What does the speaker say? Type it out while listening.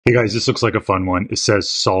Hey guys, this looks like a fun one. It says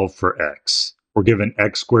solve for x. We're given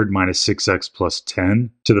x squared minus 6x plus 10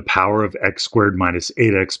 to the power of x squared minus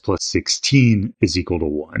 8x plus 16 is equal to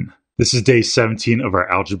 1. This is day 17 of our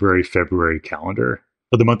Algebruary February calendar.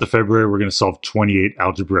 For the month of February, we're going to solve 28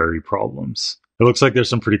 Algebruary problems. It looks like there's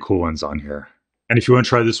some pretty cool ones on here. And if you want to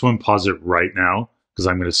try this one, pause it right now because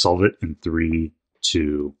I'm going to solve it in 3,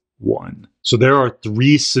 2, 1. So there are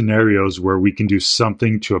 3 scenarios where we can do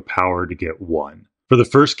something to a power to get 1. For the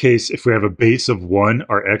first case, if we have a base of 1,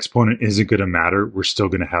 our exponent isn't going to matter, we're still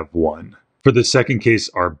going to have 1. For the second case,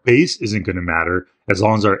 our base isn't going to matter, as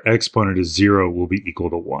long as our exponent is 0, will be equal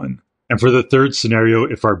to 1. And for the third scenario,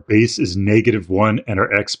 if our base is negative 1 and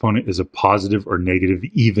our exponent is a positive or negative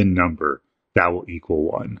even number, that will equal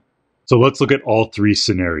 1. So let's look at all 3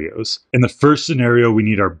 scenarios. In the first scenario, we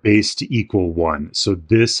need our base to equal 1, so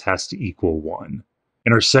this has to equal 1.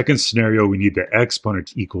 In our second scenario, we need the exponent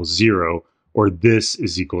to equal 0, or this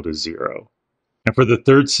is equal to 0. And for the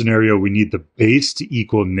third scenario, we need the base to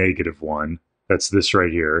equal negative 1. That's this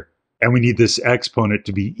right here. And we need this exponent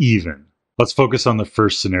to be even. Let's focus on the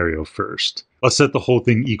first scenario first. Let's set the whole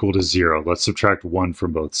thing equal to 0. Let's subtract 1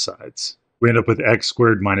 from both sides. We end up with x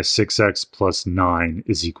squared minus 6x plus 9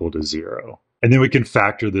 is equal to 0. And then we can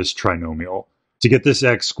factor this trinomial. To get this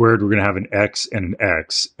x squared, we're going to have an x and an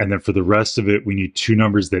x, and then for the rest of it, we need 2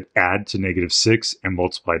 numbers that add to negative 6 and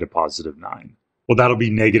multiply to positive 9. Well, that'll be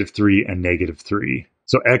negative 3 and negative 3.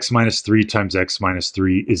 So x minus 3 times x minus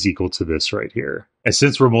 3 is equal to this right here. And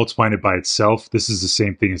since we're multiplying it by itself, this is the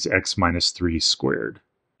same thing as x minus 3 squared.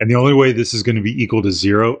 And the only way this is going to be equal to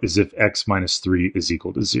 0 is if x minus 3 is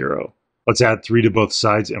equal to 0. Let's add 3 to both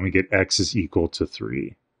sides, and we get x is equal to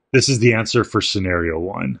 3. This is the answer for scenario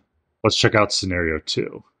 1. Let's check out scenario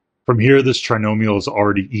 2. From here, this trinomial is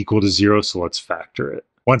already equal to 0, so let's factor it.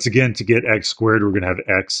 Once again, to get x squared, we're going to have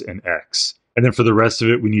x and x. And then for the rest of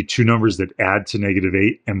it, we need 2 numbers that add to negative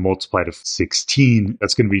 8 and multiply to 16.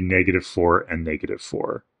 That's going to be negative 4 and negative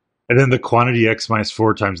 4. And then the quantity x minus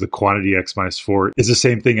 4 times the quantity x minus 4 is the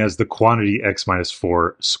same thing as the quantity x minus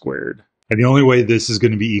 4 squared. And the only way this is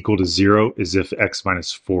going to be equal to 0 is if x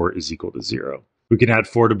minus 4 is equal to 0. We can add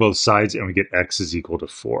 4 to both sides and we get x is equal to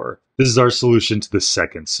 4. This is our solution to the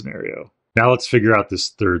second scenario. Now let's figure out this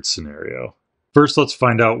third scenario. First, let's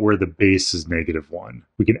find out where the base is negative 1.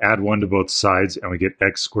 We can add 1 to both sides and we get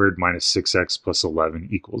x squared minus 6x plus 11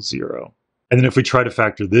 equals 0. And then if we try to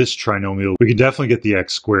factor this trinomial, we can definitely get the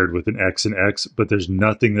x squared with an x and x, but there's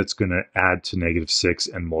nothing that's going to add to negative 6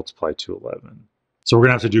 and multiply to 11. So we're going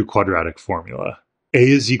to have to do a quadratic formula. A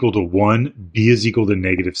is equal to 1, B is equal to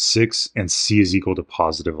negative 6, and C is equal to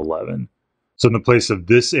positive 11. So in the place of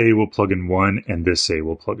this A, we'll plug in 1, and this A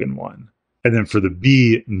will plug in 1. And then for the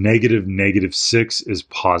B, negative 6 is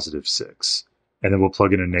positive 6. And then we'll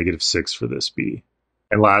plug in a negative 6 for this B.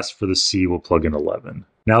 And last, for the C, we'll plug in 11.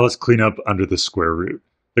 Now let's clean up under the square root.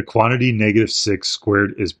 The quantity negative 6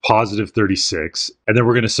 squared is positive 36. And then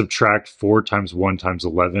we're going to subtract 4 times 1 times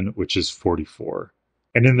 11, which is 44.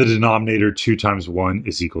 And in the denominator, 2 times 1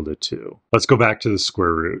 is equal to 2. Let's go back to the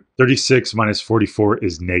square root. 36 minus 44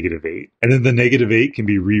 is negative 8. And then the negative 8 can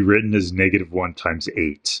be rewritten as negative 1 times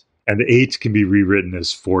 8. And the 8 can be rewritten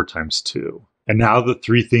as 4 times 2. And now the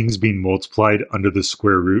 3 things being multiplied under the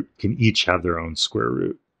square root can each have their own square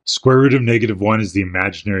root. Square root of negative 1 is the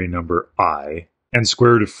imaginary number I. And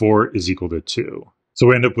square root of 4 is equal to 2. So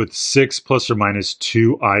we end up with 6 plus or minus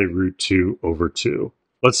 2I root 2 over 2.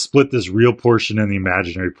 Let's split this real portion and the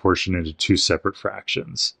imaginary portion into 2 separate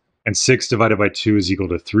fractions. And 6 divided by 2 is equal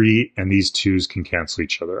to 3, and these 2's can cancel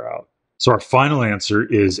each other out. So our final answer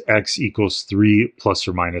is x equals 3 plus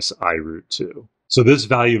or minus I root 2. So this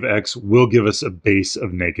value of x will give us a base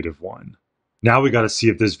of negative 1. Now we got to see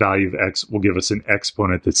if this value of x will give us an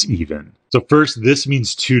exponent that's even. So first, this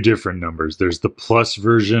means 2 different numbers. There's the plus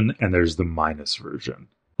version and there's the minus version.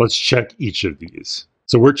 Let's check each of these.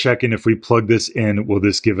 So we're checking if we plug this in, will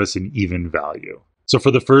this give us an even value? So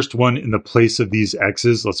for the first one, in the place of these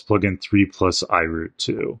x's, let's plug in 3 plus I root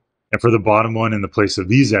 2. And for the bottom one, in the place of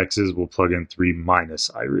these x's, we'll plug in 3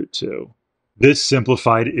 minus I root 2. This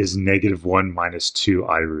simplified is negative 1 minus 2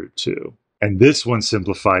 I root 2. And this one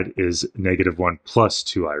simplified is negative 1 plus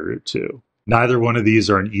 2 I root 2. Neither one of these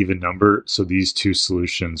are an even number, so these 2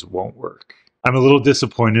 solutions won't work. I'm a little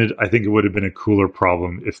disappointed. I think it would have been a cooler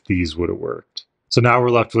problem if these would have worked. So now we're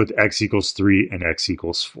left with x equals 3 and x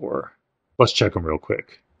equals 4. Let's check them real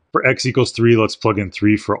quick. For x equals 3, let's plug in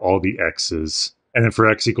 3 for all the x's. And then for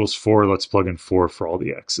x equals 4, let's plug in 4 for all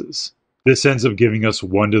the x's. This ends up giving us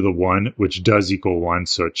 1 to the 1, which does equal 1,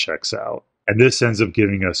 so it checks out. And this ends up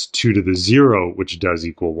giving us 2 to the 0, which does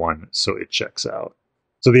equal 1, so it checks out.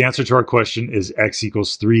 So the answer to our question is x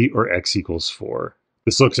equals 3 or x equals 4.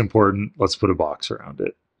 This looks important. Let's put a box around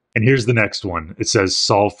it. And here's the next one. It says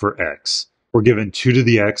solve for x. We're given 2 to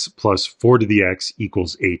the x plus 4 to the x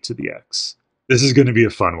equals 8 to the x. This is going to be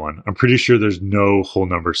a fun one. I'm pretty sure there's no whole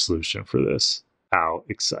number solution for this. How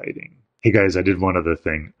exciting. Hey guys, I did one other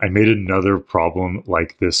thing. I made another problem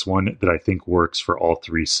like this one that I think works for all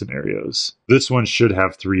 3 scenarios. This one should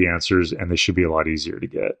have 3 answers and they should be a lot easier to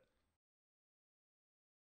get.